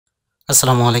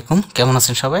আসসালামু আলাইকুম, কেমন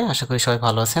আছেন সবাই? আশা করি সবাই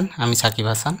ভালো আছেন। আমি সাকিব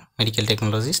হাসান, মেডিকেল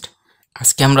টেকনোলজিস্ট।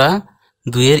 আজকে আমরা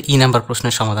 ২ এর ই নাম্বার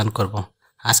প্রশ্নের সমাধান করব।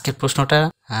 আজকের প্রশ্নটা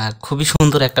খুবই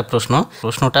সুন্দর একটা প্রশ্ন।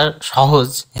 প্রশ্নটা সহজ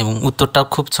এবং উত্তরটাও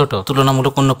খুব ছোট।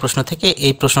 তুলনামূলক অন্য প্রশ্ন থেকে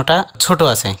এই প্রশ্নটা ছোট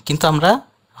আছে, কিন্তু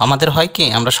আমাদের হয় কি,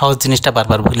 আমরা সহজ জিনিসটা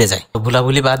বারবার ভুলে যাই। তো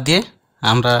ভুলাভুলি বাদ দিয়ে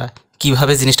আমরা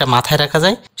কিভাবে জিনিসটা মাথায় রাখা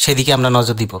যায় সেদিকে আমরা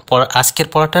নজর দিব। আজকের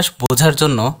পড়াটা বোঝার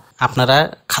জন্য আপনারা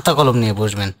খাতা কলম নিয়ে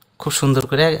বসবেন। খুব সুন্দর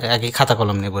করে আগে খাতা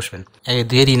কলম নিয়ে বসবেন।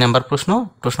 ২ এর ই নাম্বার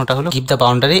প্রশ্নটা হলো give the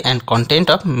boundary and content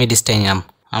of মেডিস্টেনিয়াম।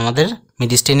 আমাদের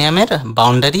মেডিস্টেনিয়ামের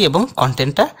বাউন্ডারি এবং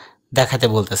কন্টেন্টটা দেখাতে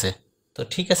বলতেছে। তো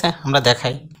ঠিক আছে, আমরা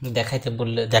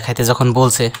দেখাইতে যখন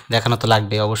বলছে, দেখানো তো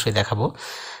লাগবে, অবশ্যই দেখাবো।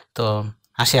 তো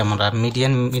আসি আমরা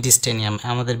মেডিস্টেনিয়াম।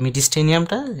 আমাদের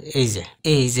মেডিস্টেনিয়ামটা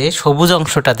এই যে সবুজ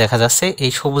অংশটা দেখা যাচ্ছে,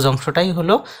 এই সবুজ অংশটাই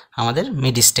হলো আমাদের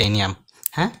মেডিস্টেনিয়াম।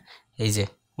 হ্যাঁ, এই যে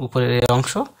উপরের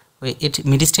অংশ, ওই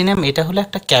মেডিস্টেনিয়াম, এটা হলো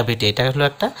একটা ক্যাভিটি, এটা হলো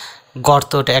একটা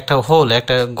গর্ত, এটা একটা হোল,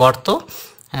 একটা গর্ত।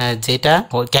 যেটা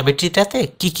ক্যাভিটিটাতে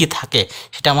কি কি থাকে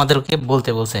সেটা আমাদেরকে বলতে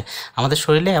বলছে। আমাদের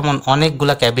শরীরে এমন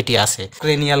অনেকগুলা ক্যাভিটি আছে।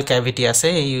 ক্রেনিয়াল ক্যাভিটি আছে,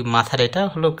 এই মাথার এটা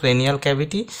হলো ক্রেনিয়াল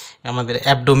ক্যাভিটি। আমাদের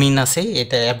অ্যাবডোমিন আছে,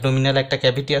 এটা অ্যাবডোমিনাল একটা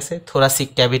ক্যাভিটি আছে। থোরাসিক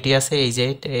ক্যাভিটি আছে,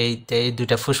 এই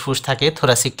দুইটা ফুসফুস থাকে,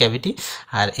 থোরাসিক ক্যাভিটি।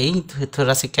 আর এই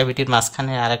থোরাসিক ক্যাভিটির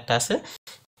মাঝখানে আরেকটা আছে,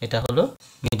 এটা হলো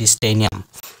মিডিস্টেনিয়াম।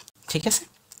 ঠিক আছে,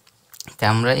 তা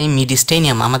আমরা এই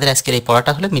মিডিস্টেনিয়াম, আমাদের আজকের এই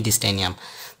পড়াটা হলো মিডিস্টেনিয়াম।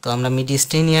 তো আমরা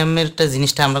মিডিস্টেনিয়ামের একটা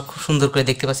জিনিসটা আমরা খুব সুন্দর করে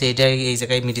দেখতে পাচ্ছি। এই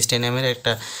জায়গায় মিডিস্টেনিয়ামের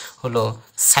একটা হলো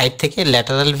সাইড থেকে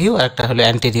ল্যাটারাল ভিউ আর একটা হলো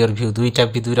অ্যান্টেরিয়র ভিউ, দুই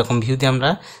রকম ভিউ দিয়ে আমরা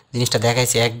জিনিসটা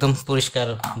দেখাইছি, একদম পরিষ্কার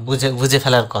বুঝে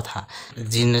ফেলার কথা।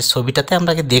 ছবিটাতে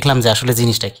আমরা দেখলাম যে আসলে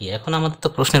জিনিসটা কি। এখন আমাদের তো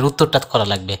প্রশ্নের উত্তরটা করা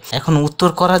লাগবে। এখন উত্তর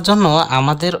করার জন্য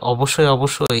আমাদের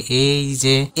অবশ্যই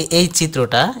এই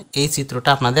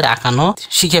চিত্রটা আপনাদের আঁকানো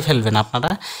শিখে ফেলবেন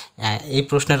আপনারা। এই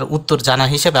প্রশ্নের উত্তর জানা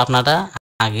হিসেবে আপনারা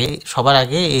সবার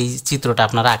আগে এই চিত্রটা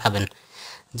আপনারা আঁকাবেন।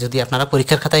 যদি আপনারা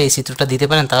পরীক্ষার খাতায় এই চিত্রটা দিতে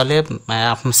পারেন, তাহলে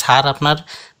স্যার আপনার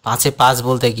 ৫-এ ৫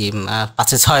 বলতে কি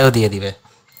 ৫-এ ৬ও দিয়ে দিবে,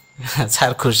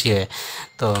 স্যার খুশি হয়ে।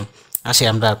 তো আসি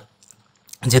আমরা,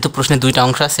 যেহেতু প্রশ্নে দুইটা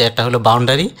অংশ আছে, একটা হলো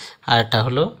বাউন্ডারি আর একটা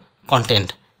হলো কন্টেন্ট।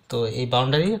 তো এই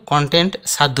বাউন্ডারি কন্টেন্ট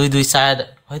স্যার ২-৪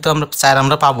 হয়তো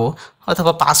আমরা পাবো,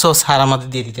 অথবা ৫ও স্যার আমাদের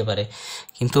দিয়ে দিতে পারে।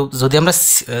 কিন্তু যদি আমরা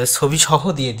ছবি সহ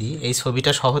দিয়ে দিই, এই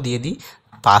ছবিটা সহ দিয়ে দিই,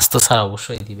 ৫ তো স্যার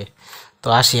অবশ্যই দিবে। তো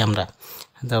আসি আমরা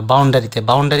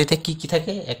বাউন্ডারিতে কি কি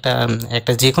থাকে।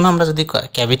 একটা যে কোনো, আমরা যদি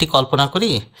ক্যাভিটি কল্পনা করি,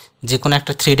 যে কোনো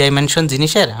একটা 3 ডাইমেনশন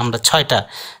জিনিসের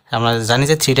আমরা জানি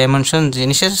যে 3 ডাইমেনশন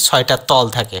জিনিসের 6টা তল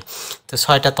থাকে। তো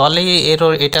 6টা তলে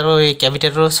এটারও এই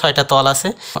ক্যাভিটিরও 6টা তল আছে।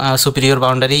 Superior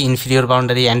boundary, inferior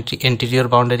boundary, anterior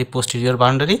boundary, posterior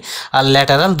boundary, আর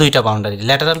ল্যাটারাল 2টা বাউন্ডারি।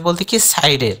 ল্যাটারাল বলতে কি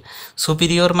সাইডের,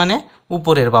 সুপিরিয়র মানে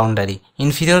উপরের বাউন্ডারি,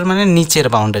 ইনফিরিয়র মানে নিচের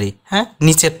বাউন্ডারি। হ্যাঁ,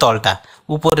 নিচের তলটা,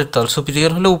 উপরের তল,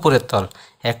 সুপিরিয়র হলো উপরের তল।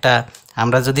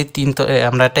 আমরা যদি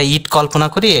আমরা একটা ইট কল্পনা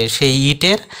করি, সেই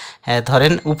ইটের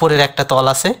ধরেন উপরের একটা তল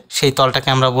আছে, সেই তলটাকে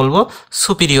আমরা বলবো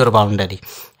সুপিরিয়র বাউন্ডারি।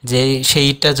 সেই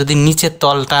ইটটা যদি নিচের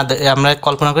তলটা আমরা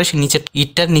কল্পনা করি, সেই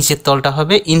ইটটার নিচের তলটা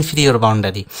হবে ইনফিরিয়র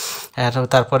বাউন্ডারি। আর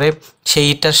তারপরে সেই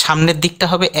ইটটার সামনের দিকটা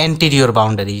হবে অ্যান্টেরিয়র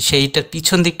বাউন্ডারি, সেই ইটটার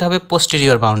পিছন দিকটা হবে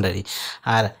পোস্টেরিয়র বাউন্ডারি।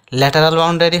 আর ল্যাটারাল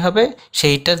বাউন্ডারি হবে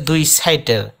সেই ইটটার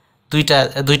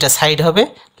দুইটা সাইড হবে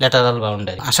ল্যাটারাল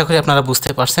বাউন্ডারি। আশা করি আপনারা বুঝতে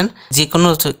পারছেন। যে কোনো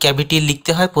ক্যাভিটি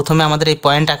লিখতে হয়, প্রথমে আমাদের এই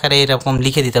পয়েন্ট আকারে এরকম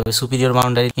লিখে দিতে হবে, superior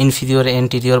boundary, inferior,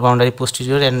 anterior boundary,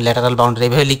 posterior and lateral boundary,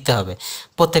 এভাবে লিখতে হবে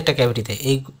প্রত্যেকটা ক্যাভিটিতে।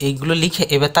 এইগুলো লিখে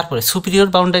এবার তারপরে সুপিরিয়র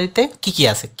বাউন্ডারিতে কি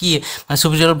আছে, মানে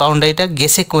সুপিরিয়র বাউন্ডারিটা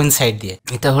গেছে কোন সাইড দিয়ে,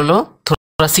 এটা হলো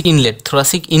থোরাসিক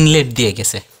ইনলেট দিয়ে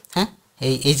গেছে। হ্যাঁ,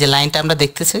 এই যে লাইনটা আমরা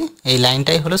দেখতেছি, এই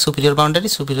লাইনটাই হলো সুপিরিয়র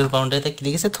বাউন্ডারিতে কি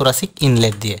গেছে,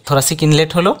 থোরাসিক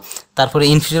ইনলেট হলো। তারপরে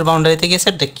ইনফিরিয়র বাউন্ডারিতে গেছে,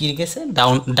 কি গেছে,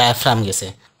 ডায়াফ্রাম গেছে।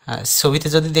 ছবিতে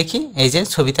যদি দেখি, এই যে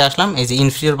ছবিতে আসলাম, এই যে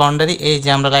ইনফিরিয়র বাউন্ডারি, এই যে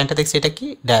আমরা লাইনটা দেখছি, এটা কি,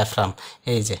 ডায়াফ্রাম।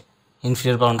 এই যে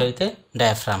ইনফিরিয়র বাউন্ডারিতে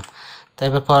ডায়াফ্রাম।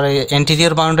 তারপর পরে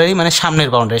এন্টিরিয়র বাউন্ডারি মানে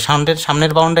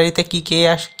সামনের বাউন্ডারিতে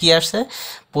কি আসছে,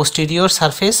 posterior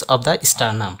surface of the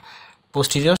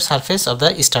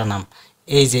sternum.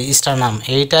 এই যে স্টারনাম,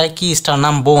 এইটা কি,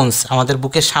 স্টারনাম বোনস, আমাদের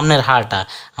বুকের সামনের হাড়টা,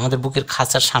 আমাদের বুকের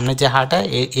খাঁচার সামনে যে হাড়টা,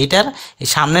 এইটার এই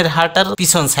সামনের হাড়টার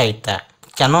পিছন সাইডটা।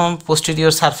 কেন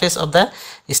posterior surface of the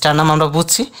sternum আমরা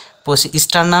বুঝছি,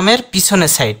 স্টারনামের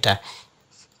পিছনের সাইডটা।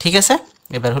 ঠিক আছে,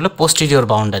 এবার হলো পোস্টেরিয়র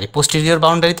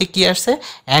বাউন্ডারিতে কি আসছে,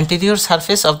 anterior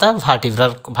surface of the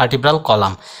vertebral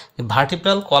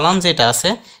column যেটা আছে,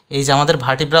 এই যে আমাদের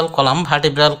ভার্টিব্রাল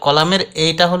কলামের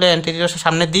এইটা হলো অ্যান্টেরিয়র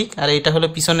সামনের দিক, আর এইটা হলো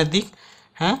পিছনের দিক।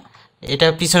 হ্যাঁ, এটা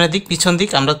পিছন দিক।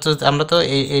 আমরা তো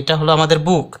এটা হলো আমাদের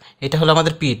বুক, এটা হলো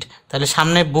আমাদের পিঠ। তাহলে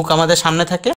বুক আমাদের সামনে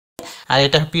থাকে, আর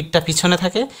এটা পিঠটা পিছনে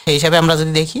থাকে। এই হিসাবে আমরা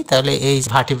যদি দেখি তাহলে এই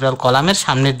ভার্টিব্রাল কলামের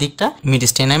সামনের দিকটা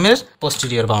মিডিস্টেনিয়ামের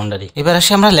পোস্টেরিয়র বাউন্ডারি। এবার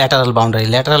আসি আমরা lateral boundary.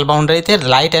 Lateral বাউন্ডারিতে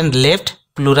right and left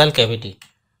plural cavity.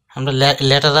 আমরা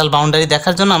ল্যাটারাল বাউন্ডারি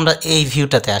দেখার জন্য আমরা এই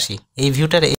ভিউটাতে আসি। এই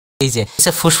ভিউটার এই যে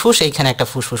ফুসফুস, এইখানে একটা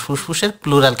ফুসফুস, ফুসফুসের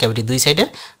প্লুরাল ক্যাভিটি, দুই সাইডের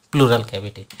প্লুরাল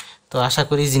ক্যাভিটি। তো আশা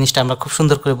করি জিনিসটা আমরা খুব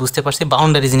সুন্দর করে বুঝতে পারছি।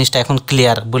 বাউন্ডারি জিনিসটা এখন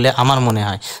ক্লিয়ার বলে আমার মনে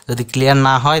হয়। যদি ক্লিয়ার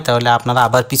না হয় তাহলে আপনারা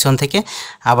আবার পিছন থেকে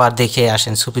আবার দেখে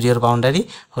আসেন। সুপিরিয়র বাউন্ডারি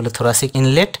হলো থোরাসিক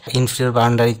ইনলেট, ইনফিরিয়র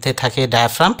বাউন্ডারিতে থাকে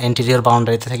ডায়াফ্রাম, অ্যান্টেরিয়র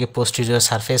বাউন্ডারিতে থাকে posterior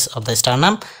surface of the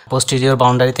sternum, posterior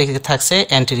বাউন্ডারিতে থাকছে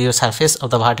anterior surface of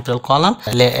the vertebral column,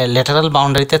 lateral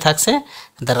বাউন্ডারিতে থাকছে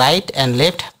the right and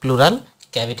left plural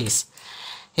cavities.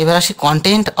 এবার আসি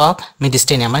কন্টেন্ট অফ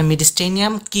মিডিস্টেনিয়াম। মানে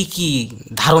মিডিস্টেনিয়াম কি কি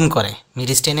ধারণ করে।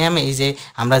 মিডিস্টেনিয়াম এই যে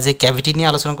আমরা যে ক্যাভিটি নিয়ে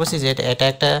আলোচনা করছি, যে এটা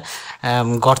একটা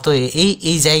গর্ত,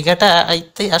 এই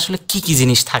জায়গাটাতে আসলে কি কি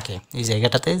জিনিস থাকে। এই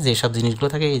জায়গাটাতে যেসব জিনিসগুলো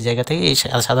থাকে এই জায়গা থেকে এই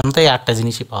সাধারণত এই 8টা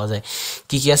জিনিসই পাওয়া যায়।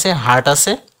 কি কি আছে? হার্ট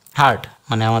আছে, হার্ট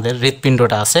মানে আমাদের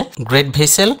হৃৎপিণ্ডটা আছে, great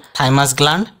vessel, thymus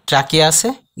gland, trachea আছে,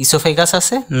 ইসোফেগাস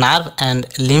আছে, নার্ভ অ্যান্ড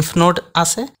লিম্ফ নোড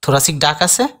আছে, থোরাসিক ডাক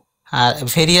আছে, আর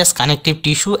various connective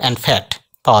tissue and fat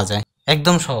পাওয়া যায়।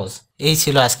 একদম সহজ। এই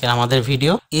ছিল আজকের আমাদের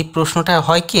ভিডিও। এই প্রশ্নটা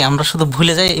হয় কি আমরা শুধু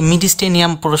ভুলে যাই,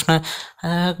 মিডিস্টেনিয়াম প্রশ্ন,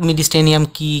 মিডিস্টেনিয়াম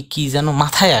কি যেন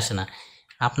মাথায় আসে না।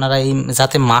 আপনারা এই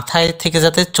যাতে মাথায় থেকে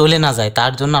যাতে চলে না যায়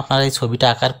তার জন্য আপনারা এই ছবিটা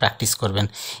আঁকার প্র্যাকটিস করবেন।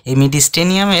 এই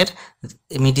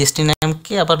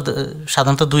মিডিস্টেনিয়ামকে আবার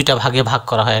সাধারণত 2টা ভাগে ভাগ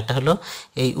করা হয়। একটা হলো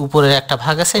এই উপরের একটা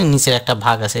ভাগ আছে, নিচের একটা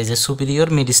ভাগ আছে। এই যে সুপিরিয়র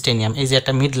মিডিস্টেনিয়াম, এই যে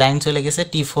একটা মিড লাইন চলে গেছে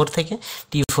T4 থেকে,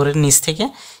 T4-এর নিচ থেকে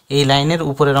এই লাইনের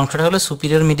উপরের অংশটা হলো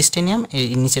সুপিরিয়র মিডিস্টেনিয়াম, এই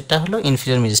নিচেরটা হলো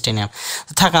ইনফিরিয়র মিডিস্টেনিয়াম।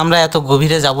 থাক, আমরা এত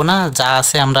গভীরে যাব না। যা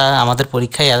আছে আমরা আমাদের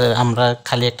পরীক্ষায় আমরা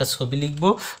খালি একটা ছবি লিখব,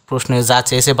 প্রশ্নে যা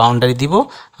চেয়েছে বাউন্ডারি দিব,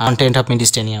 কন্টেন্ট অফ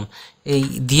মিডিস্টেনিয়াম এই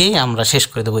দিয়েই আমরা শেষ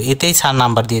করে দেবো। এতেই স্যার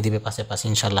নাম্বার দিয়ে দিবে পাশে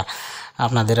ইনশাল্লাহ।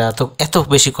 আপনাদের এত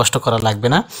বেশি কষ্ট করা লাগবে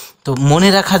না। তো মনে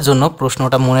রাখার জন্য,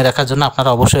 প্রশ্নটা মনে রাখার জন্য আপনারা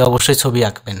অবশ্যই ছবি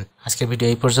আঁকবেন। আজকের ভিডিও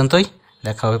এই পর্যন্তই,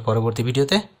 দেখা হবে পরবর্তী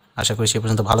ভিডিওতে। আশা করি সে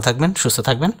পর্যন্ত ভালো থাকবেন, সুস্থ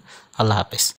থাকবেন। আল্লাহ হাফেজ।